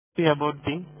See about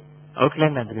the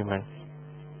outline agreement.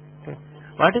 Okay.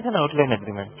 What is an outline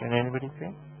agreement? Can anybody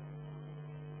say?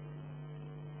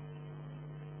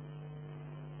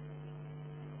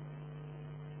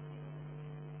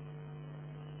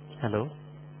 Hello?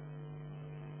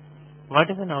 What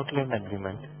is an outline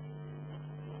agreement?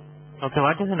 Okay,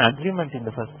 what is an agreement in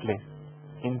the first place?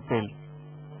 In sales.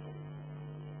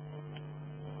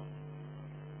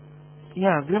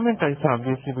 Yeah, agreement is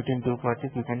obviously between two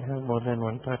parties. You can have more than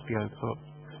one party also.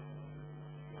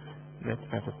 That's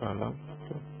not a problem.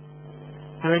 Okay.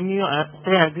 So when you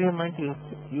say agreement,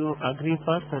 you agree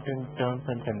for certain terms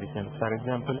and conditions. For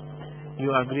example,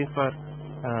 you agree for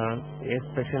a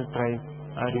special price,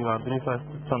 or you agree for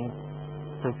some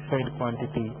specified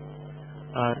quantity,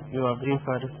 or you agree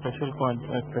for a special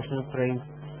price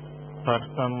for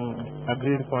some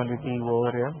agreed quantity over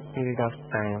a period of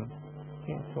time.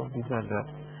 Okay, so these are the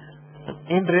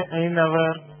in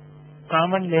our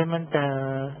common layman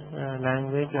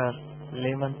language or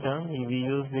layman term, we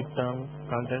use the term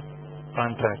called as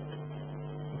contract.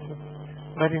 Okay.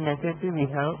 But in SAP we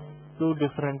have two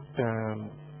different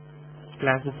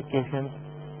classifications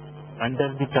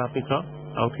under the topic of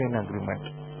outline agreement.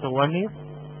 So one is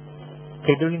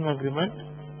scheduling agreement,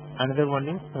 another one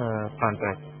is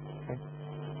contract. Okay.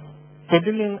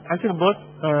 Scheduling, actually both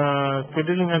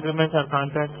scheduling agreements or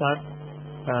contracts are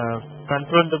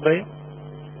controlled by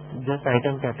just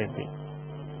item category.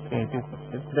 Okay,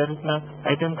 there is not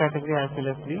item category as well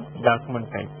as the document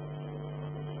type.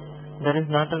 There is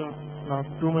not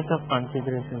too much of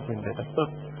configurations in there. So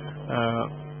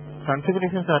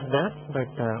configurations are there,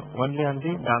 but only on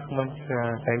the document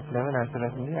type level as well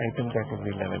as in the item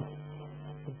category level.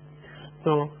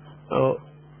 So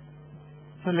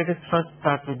let us first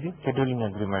start with the scheduling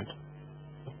agreement.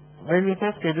 When we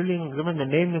say scheduling agreement, the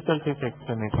name itself is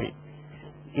explanatory.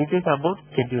 It is about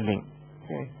scheduling.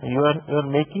 Okay. You are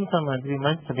making some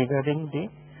agreements regarding the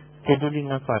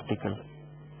scheduling of articles.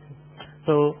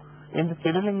 So in the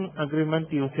scheduling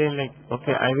agreement, you say like,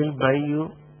 okay, I will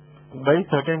buy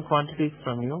certain quantities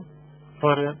from you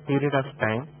for a period of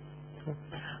time,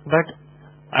 but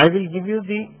I will give you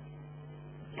the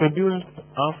schedules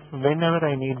of whenever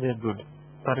I need the good.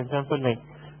 For example, like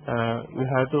you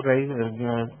have to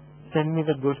send me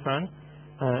the goods on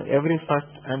every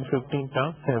 1st and 15th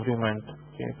of every month,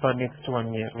 okay, for next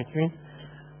 1 year, which means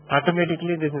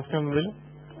automatically the system will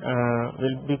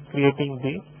be creating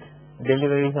the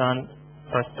deliveries on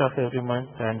 1st of every month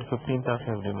and 15th of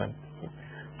every month. Okay.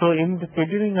 So in the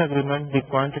scheduling agreement, the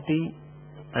quantity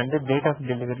and the date of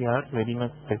delivery are very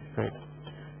much specified.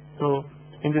 So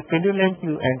in the schedule lines,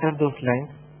 you enter those lines,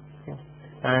 okay,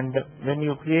 and when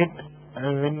you create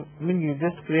you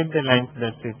just create the lines,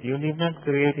 that's it. You need not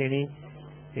create any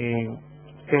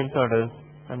sales orders.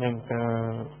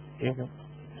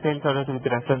 Sales orders with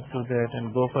reference to that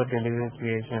and go for delivery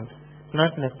creation.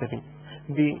 Not necessary.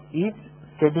 Each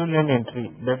schedule line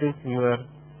entry, that is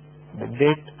the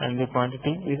date and the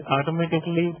quantity, is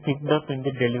automatically picked up in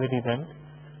the delivery run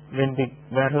when the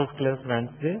warehouse clerk runs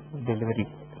the delivery.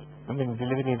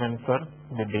 Delivery run for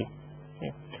the day.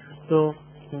 Okay. So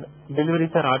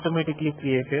deliveries are automatically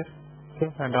created,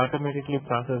 okay, and automatically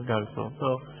processed also.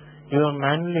 So your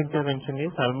manual intervention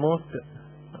is almost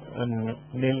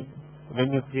nil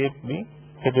when you create the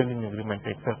scheduling agreement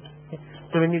itself. Okay.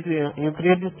 So when you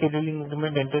create the scheduling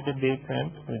agreement, enter the dates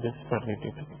and you just submit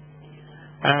it.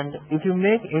 And if you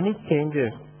make any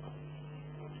changes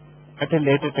at a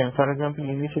later time, for example,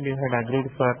 initially you had agreed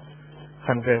for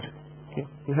 100, okay,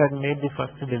 you had made the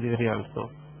first delivery also.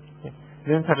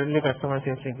 Then suddenly customer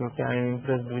says like, okay, I am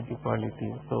impressed with the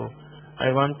quality, so I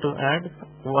want to add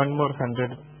one more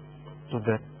 100 to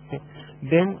that. Okay.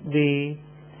 Then the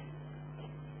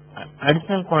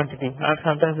additional quantity, or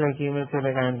sometimes like you may say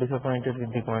like I am disappointed with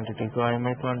the quantity, so I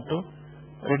might want to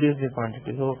reduce the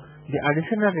quantity. So the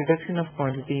addition or reduction of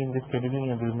quantity in the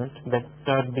scheduling agreement that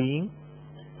are being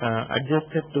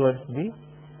adjusted towards the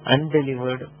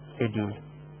undelivered schedule.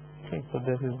 Okay, so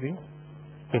this is the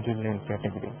schedule line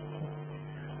category.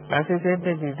 As I said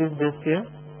that it is just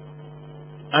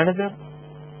another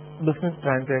business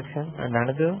transaction and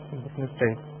another business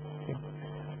type. Okay.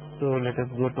 So let us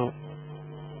go to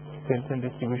sales and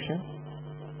distribution,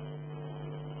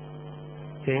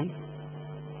 sales,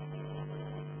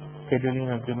 scheduling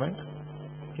agreement,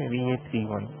 okay,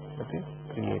 VA31, okay,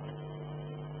 create.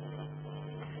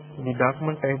 The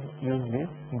document type used is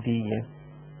DS.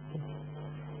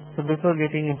 So before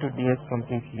getting into DS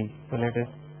completely, so let us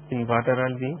see what are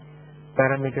all the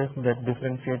parameters that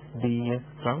differentiate DES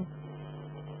from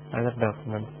other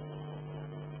documents.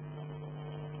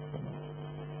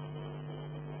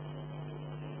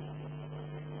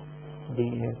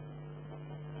 DS.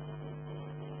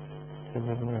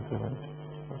 Scheduling agreement.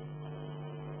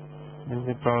 This is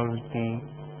the probability.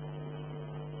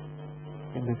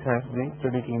 This has the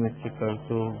credit limit check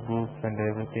also, groups and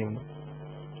everything.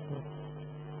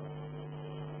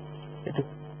 It is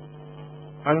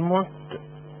almost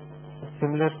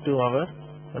similar to our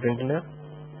regular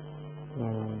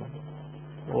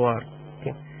OR.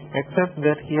 Okay. Except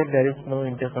that here there is no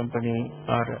intercompany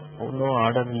or no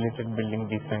order related billing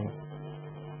defined.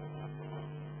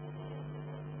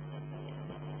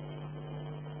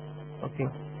 Okay.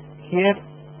 Here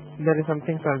there is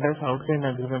something called as outline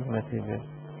agreement messages.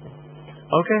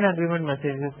 Outline agreement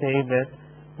messages say that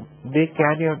they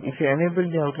carry out, if you enable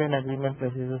the outline agreement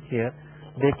messages here,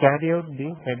 they carry out the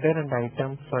header and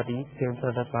items for each sales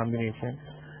order combination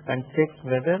and checks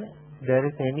whether there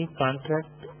is any contract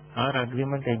or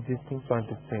agreement existing for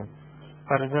the same.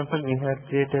 For example, we have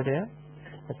created a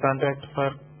contract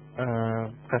for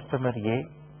customer A,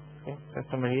 okay,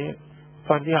 customer A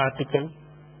for the article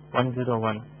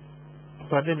 101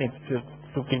 for the next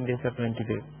 15 days or 20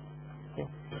 days. Okay.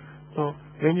 So,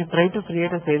 when you try to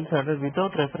create a sales order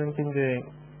without referencing the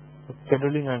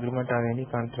scheduling agreement or any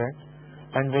contract,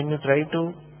 and when you try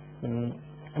to,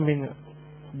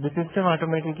 the system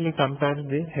automatically compares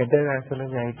the header as well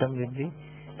as the item with the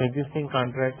existing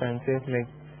contract and says like,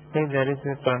 hey, there is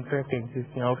a contract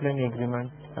existing, outline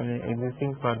agreement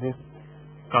existing for this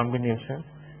combination.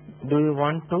 Do you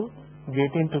want to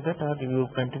get into that or you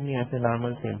continue as a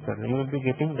normal sales order? You will be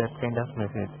getting that kind of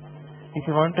message. If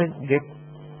you want to get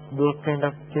those kind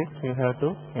of checks, you have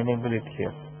to enable it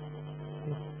here.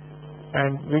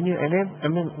 And when you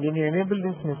enable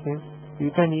this message,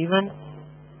 you can even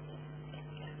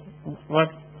what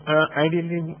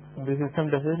ideally the system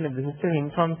does is like the system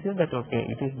informs you that okay,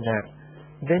 it is there.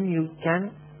 Then you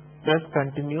can just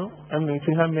continue. If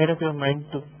you have made up your mind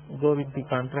to go with the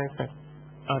contract at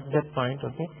that point,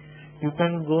 okay, you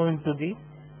can go into the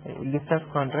list of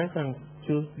contracts and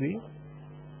choose the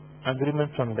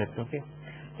agreement from that. Okay.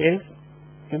 Else,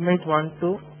 you might want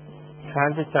to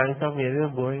have the choice of either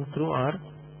going through or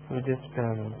you just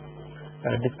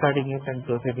discarding it and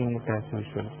proceeding it as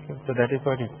usual. Okay. So that is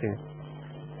what it says.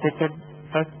 Check at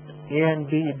first A and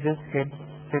B, it just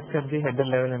checks at the header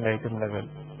level and item level.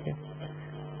 Okay.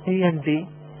 C and D,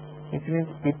 it means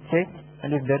it checks,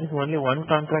 and if there is only one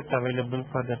contract available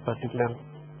for that particular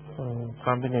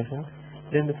combination,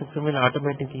 then the system will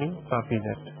automatically copy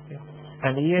that. Okay.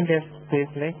 And E and F says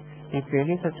like, if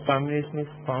any such combination is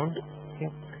found, okay,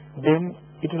 then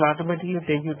it will automatically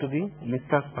take you to the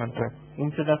list of contracts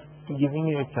instead of giving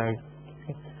you a choice.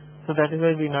 Okay. So that is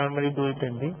why we normally do it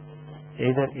in the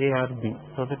either A or B,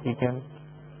 so that we can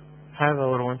have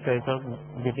our own choice of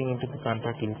getting into the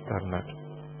contract list or not.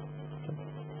 Okay.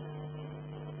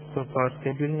 So for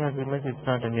scheduling agreement, it's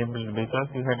not enabled because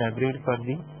we had agreed for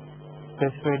the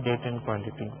specified date and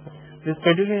quantity. The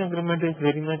scheduling agreement is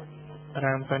very much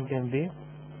rampant in the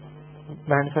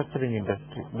manufacturing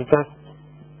industry because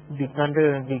the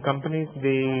companies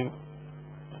they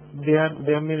are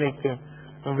like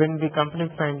when the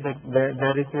companies find that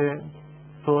there is a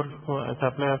source, a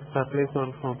supply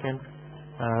source who can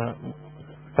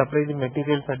supply the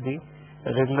materials at the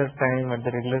regular time, at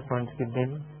the regular quantity,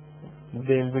 then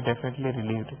they will be definitely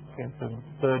relieved. Okay,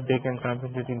 so they can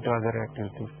concentrate into other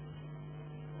activities.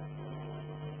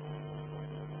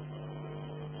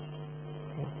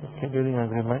 Scheduling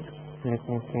agreement, let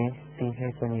me say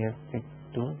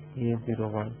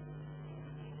T-F62A01.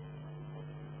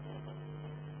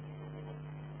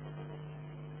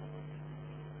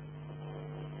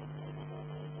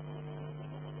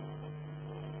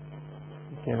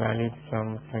 Okay, valid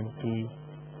from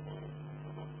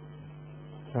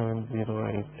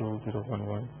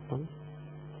 27/08/2011 to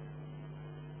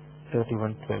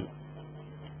 31/12.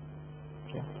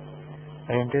 Okay. I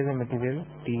enter the material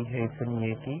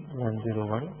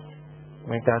T-80-101.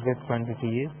 My target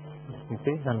quantity is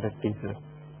 100 pieces.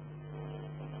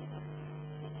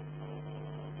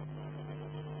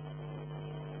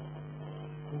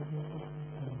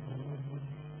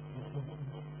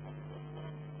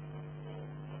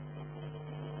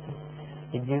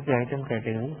 It gives the item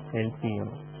category LPM.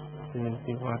 So you will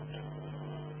see what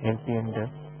LPM does.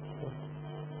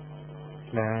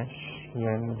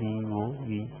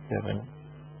 /NDOV7.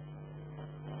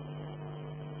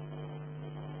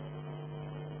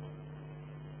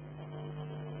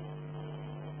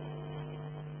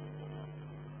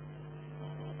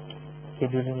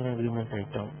 Scheduling agreement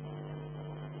item.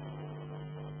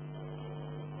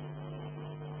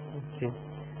 Okay.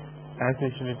 As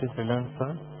usual, it is relevant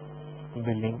for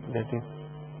billing, that is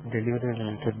delivery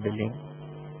related billing.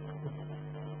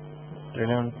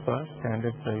 relevant for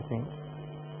standard pricing.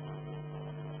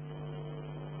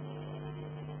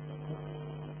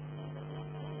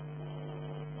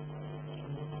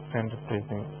 Standard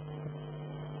pricing.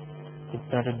 It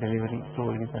started delivery, so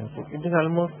it is unchecked. It is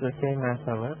almost the same as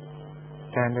our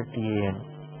standard TAN.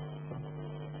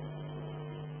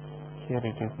 Here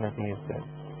it is nothing is there.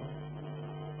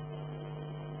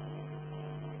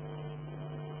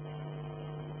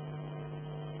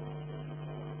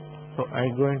 So I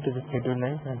go into the schedule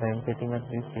lines and I am setting up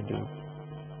the schedule.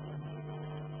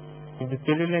 In the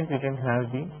schedule lines you can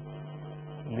have the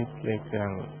list like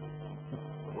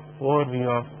overview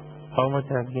of how much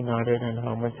has been ordered and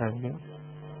how much has been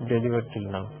delivered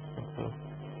till now.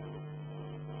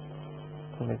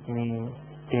 So let me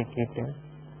take it as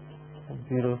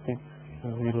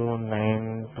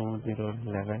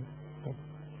 06092011.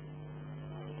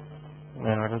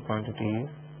 My order quantity is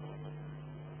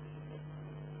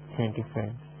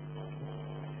 25.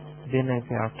 Then I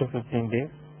say after 15 days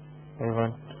I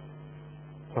want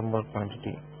some more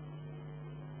quantity,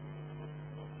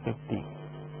 50.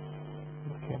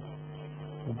 Okay.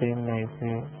 Then I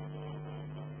say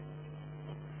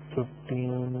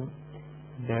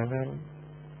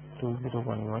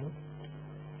 15/11/2011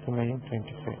 remaining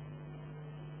 25.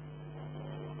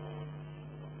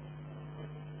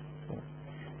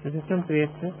 The system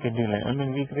creates a schedule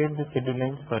line. We create the schedule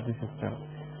lines for the system.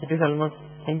 It is almost,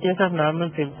 in case of normal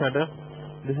sales order,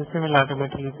 the system will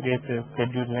automatically create a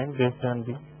schedule line based on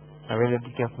the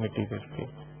availability of materials.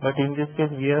 But in this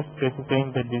case, we are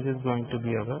specifying that this is going to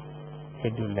be our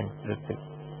schedule line. That's it.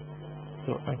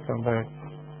 So I come back.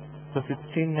 So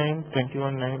 16/9,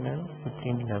 21/9 and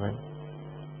 15/11.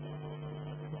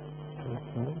 So let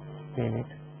me save it.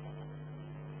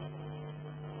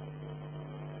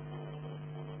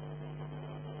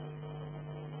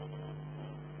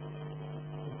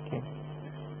 Okay.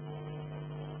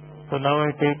 So now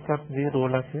I take up the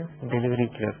role of a delivery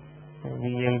clerk.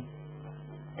 VL10A.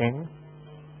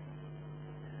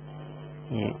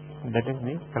 That is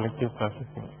the collective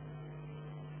processing.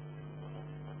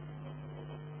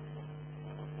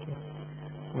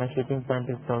 My shipping point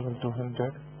is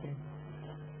 1200.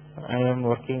 I am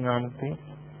working on the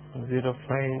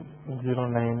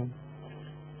 0509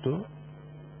 to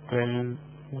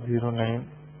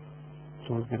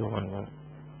 1209/2011.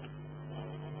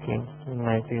 Okay,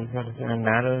 my sales are and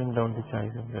narrowing down the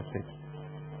choices. That's it.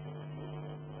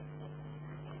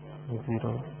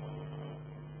 000.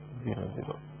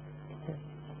 Okay.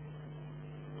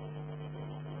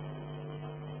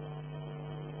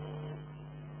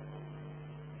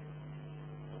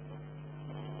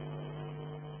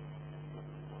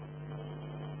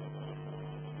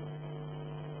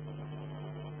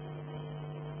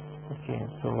 Okay,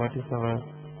 so what is our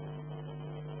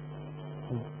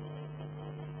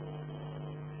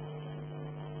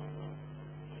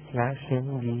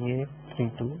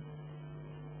 /MVA32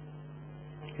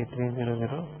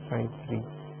 30053.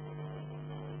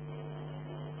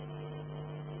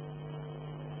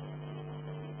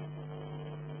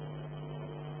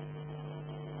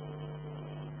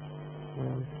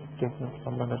 Taking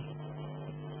some other.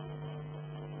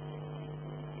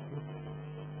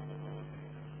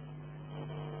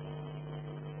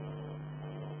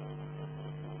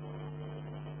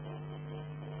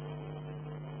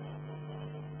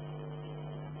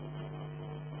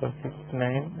 So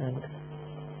 69 and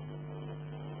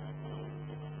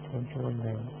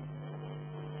 21/9.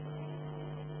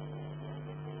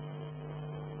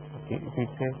 Okay, if it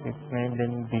says 69,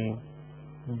 then the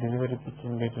delivery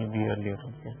picking date will be earlier.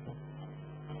 Okay.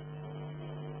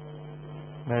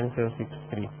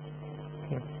 9763.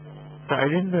 Okay. So I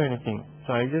didn't do anything.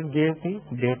 So I just gave the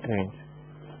date range.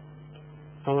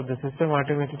 So the system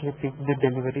automatically picked the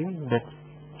delivery that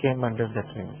came under that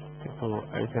range. Okay. So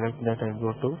I select that, I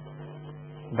go to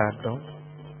background.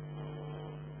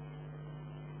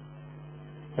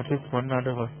 At least one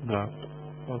order was blocked.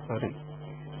 Oh sorry.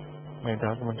 My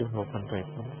document is open right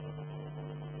now.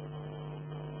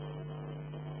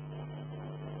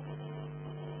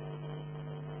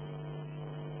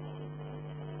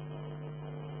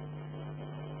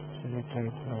 Let me try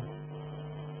it now.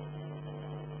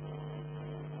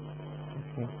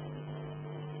 Okay.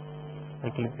 I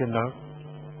click the log.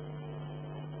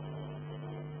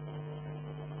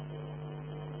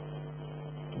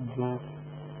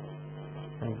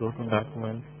 I go to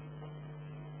documents.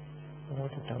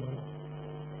 What it all?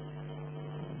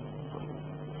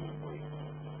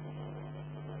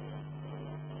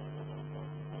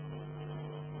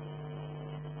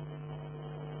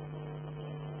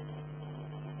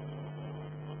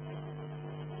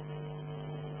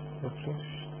 Okay.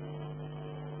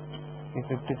 If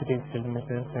 53 is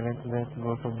kilometers, select that,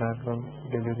 go to background,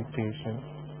 delivery creation.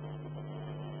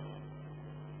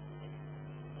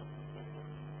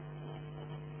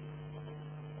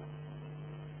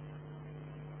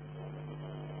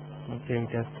 Okay,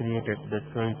 it has created,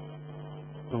 that's why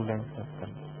 2 lines have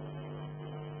come.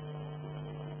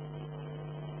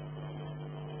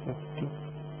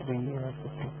 53 or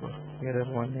 54. Error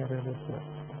 1, error is there.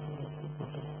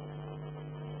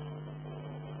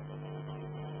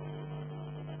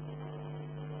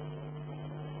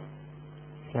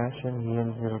 Slash and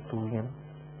EL02M.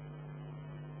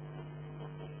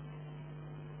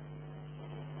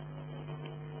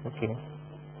 Okay.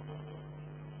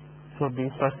 So the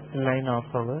first line of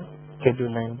our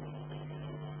schedule line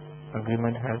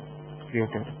agreement has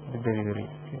created the delivery.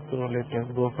 Okay. So let us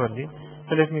go for the.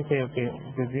 So let me say, okay,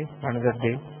 this is another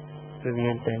day. So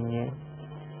real time here.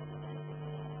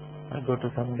 I go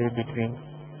to some day between.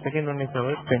 Second one is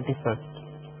our 21st.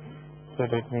 So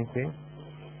let me say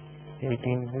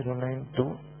 1809 to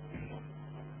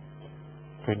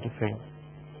 25.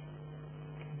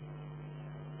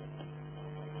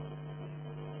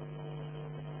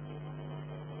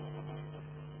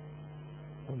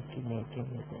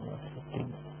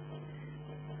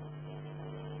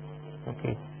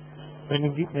 Okay. When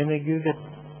I give that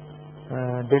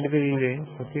delivery range,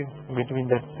 okay, between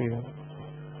that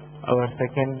our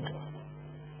second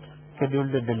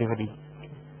scheduled delivery.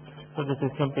 So the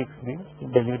system takes the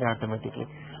delivery automatically.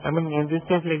 I mean, in this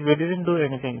case, like we didn't do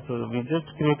anything. So we just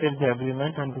created the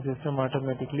agreement and the system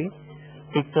automatically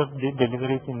picks up the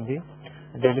deliveries in the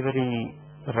delivery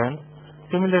run.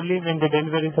 Similarly, when the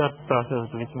deliveries are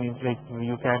processed, which means like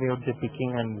you carry out the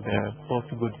picking and post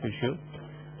goods issue,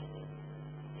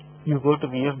 you go to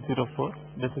VF04,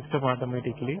 the system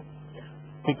automatically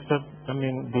picks up, I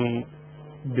mean, the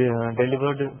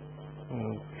delivered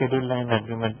schedule line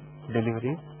agreement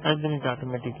delivery, and then it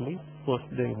automatically posts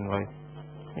the invoice.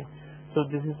 Okay. So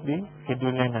this is the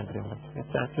schedule line agreement.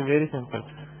 It's actually very simple.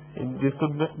 This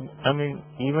could be, I mean,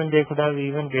 even they could have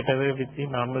even get away with the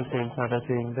normal sales order,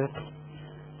 saying that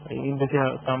in the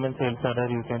common sales order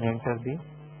you can enter the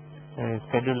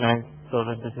schedule lines so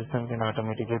that the system can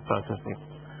automatically process it.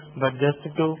 But just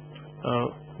to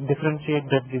differentiate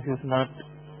that this is not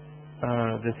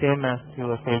the same as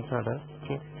your sales order,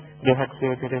 okay, they had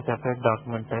created a separate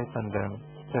document type and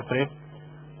separate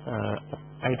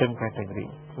item category.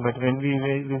 But when we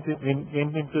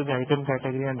went into the item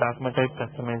category and document type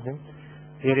customizing,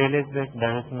 we realized that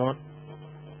there is not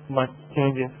much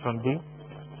changes from the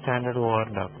standard OR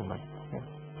document. Okay.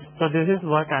 So this is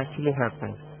what actually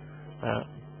happens.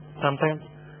 Sometimes,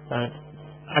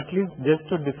 at least just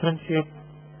to differentiate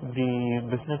the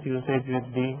business usage with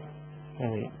the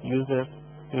user,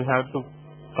 you have to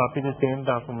copy the same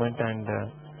document and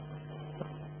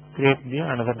create the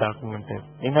another document type.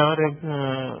 In our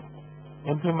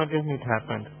implementation, it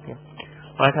happened. Okay.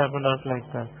 What happened was like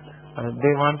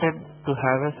they wanted to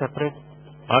have a separate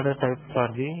order type for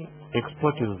the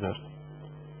export user.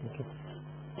 Okay.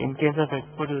 In case of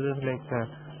export users, like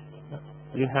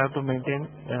you have to maintain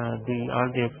all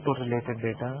the export related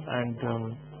data, and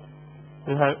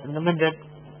you have, I mean, that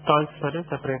calls for a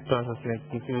separate process. Like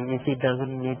if it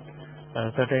doesn't meet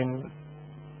certain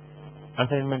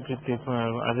assignment with this,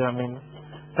 I mean,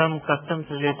 some customs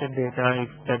related data, if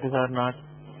that is are not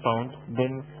found,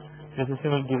 then the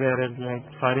system will give errors like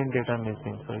foreign data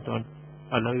missing, so it won't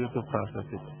allow you to process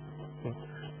it. Okay.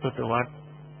 So to what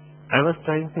I was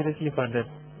trying seriously for that,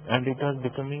 and it was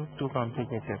becoming too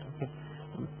complicated. Okay.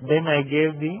 Then I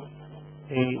gave the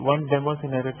one demo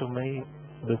scenario to my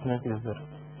business user.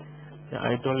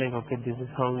 I told like, okay, this is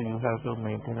how you have to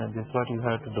maintain and this is what you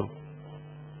have to do.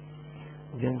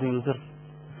 Then the user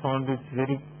found it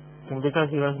very, because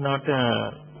he was not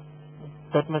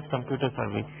that much computer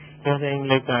savvy. He was saying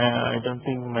like, I don't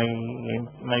think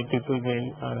my people will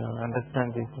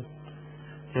understand this.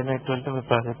 Then I told him a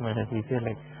project manager, he said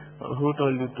like, who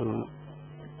told you to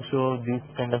show these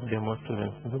kind of demos to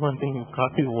them? The one thing, you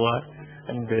copy OR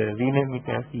and rename it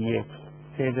as EX.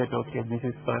 Say that, okay, this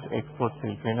is for export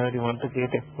sales. Whenever you want to create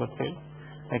export sales,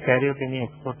 I carry out any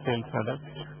export sales order,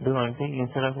 do one thing,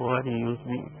 instead of OR, you use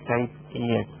the type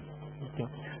EX. Okay.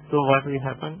 So what will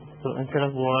happen? So instead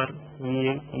of OR,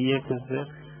 EX is there.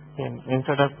 And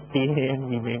instead of TAN,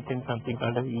 we maintain something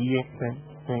called as EXN,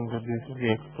 saying that this is the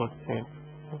export sales.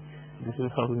 This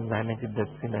is how we manage that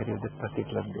scenario, that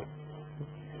particular day.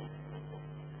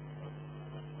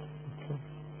 Okay.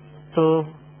 So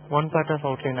one part of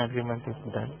outline agreement is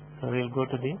done. So we will go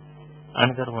to the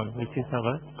another one, which is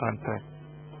our contract.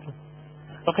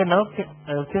 Okay, now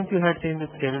since you had seen the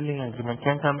scheduling agreement,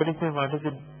 can somebody say what is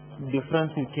the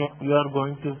difference you are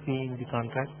going to see in the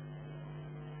contract?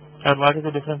 Or what is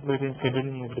the difference between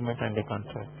scheduling agreement and a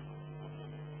contract?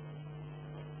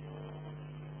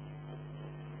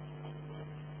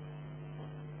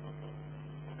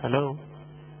 Hello?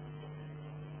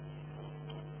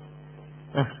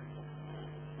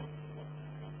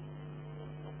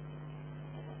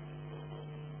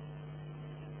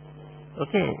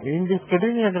 Okay, in the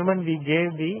scheduling agreement we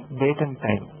gave the date and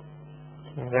time.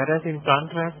 Whereas in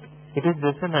contract, it is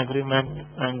just an agreement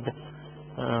and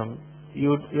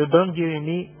you don't give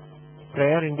any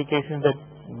prior indication that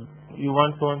you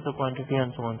want so and so quantity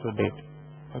and so and so date.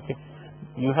 Okay,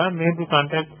 you have made the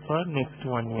contract for next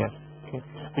 1 year. Okay,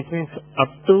 which means up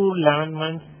to 11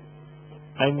 months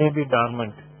I may be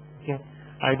dormant. Okay,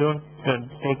 I don't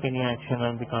take any action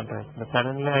on the contract. But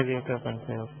suddenly I wake up and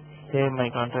say, hey, my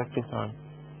contract is on.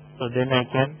 So then I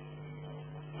can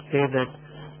say that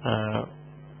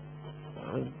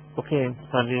okay,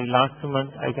 for the last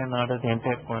month I can order the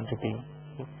entire quantity.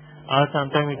 Okay. Or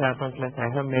sometimes it happens like I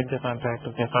have made the contract,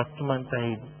 okay, first month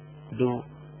I do,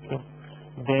 okay.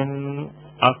 Then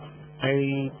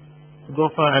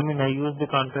I use the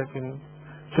contract in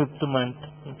 5th month,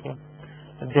 okay.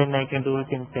 Then I can do it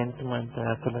in 10th month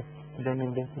as well as then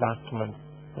in the last month.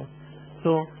 Okay.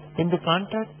 So in the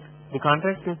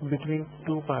contract is between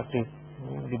two parties,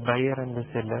 the buyer and the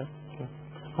seller, okay,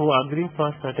 who agree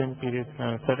for certain periods,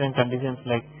 certain conditions,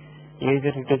 like either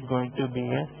it is going to be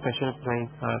a special price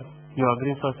or you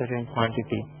agree for certain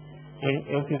quantity.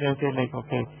 If you can say like,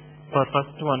 okay, for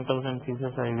first 1,000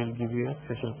 pieces I will give you a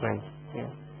special price. Okay.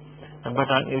 But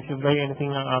if you buy anything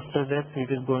after that,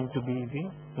 it is going to be the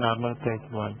normal price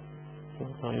one. Okay.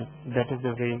 So that is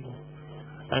the way.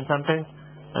 And sometimes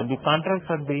the contracts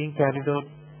are being carried out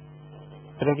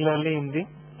regularly in the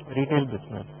retail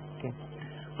business. Okay.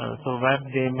 So where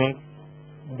they make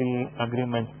the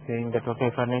agreement saying that,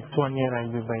 okay, for next 1 year I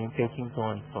will be taking so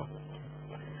and so.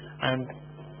 And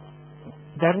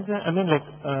there is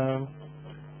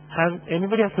have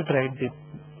anybody has tried this?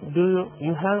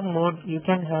 You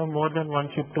can have more than one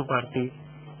ship to party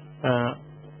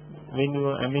when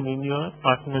you in your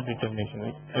partner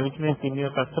determination, which means in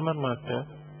your customer master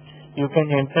you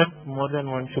can enter more than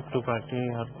one ship to party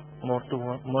or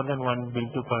more than one bill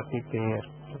to party payer.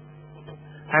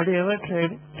 Have you ever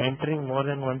tried entering more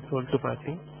than one sold to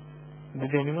party?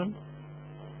 Did anyone?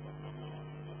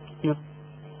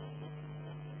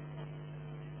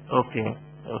 Okay.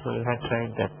 So you had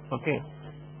tried that. Okay.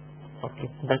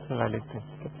 That's a valid thing.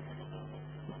 Okay.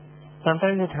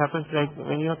 Sometimes it happens like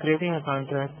when you are creating a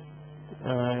contract,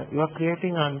 you are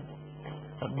creating on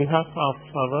behalf of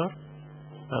our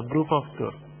group of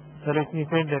stores. So let me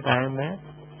say that I am a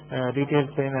retail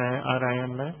chain or I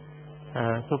am a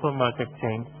supermarket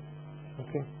chain.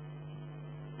 Okay.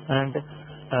 And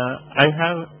I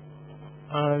have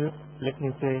let me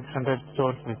say 100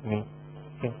 stores with me.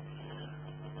 Okay.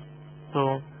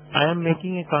 So I am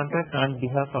making a contract on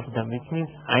behalf of them, which means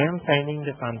I am signing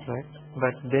the contract,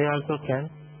 but they also can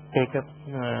take up,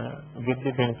 get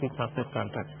the benefits of the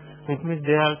contract, which means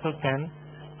they also can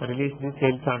release the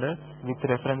sales order with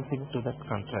referencing to that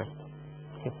contract.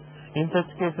 Okay. In such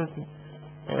cases,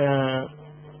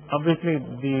 obviously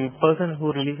the person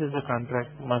who releases the contract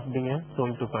must be a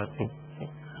sold to party. Okay.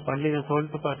 Only the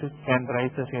sold to parties can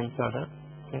raise a sales order.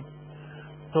 Okay.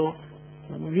 So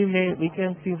we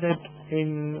can see that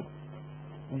in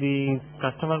the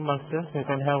customer master you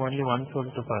can have only one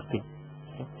sold to party.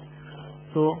 Okay.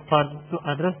 So to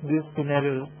address this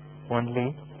scenario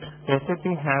only, SAP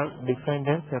have defined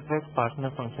a separate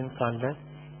partner function called as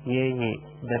AA,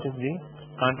 that is the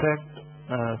contract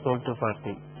sold to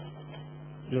party.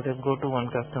 Let us go to one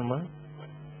customer,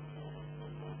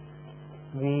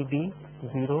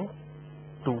 VD02.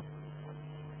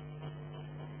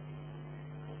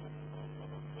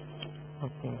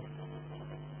 Okay.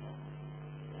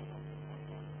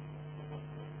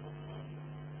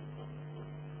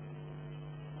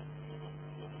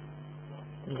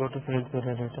 Go to sales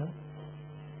data,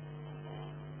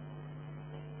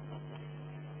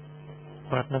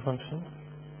 partner function.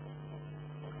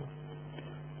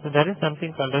 So there is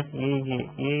something called as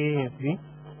AA is the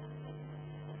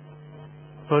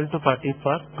sold to party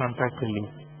for contract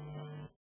release.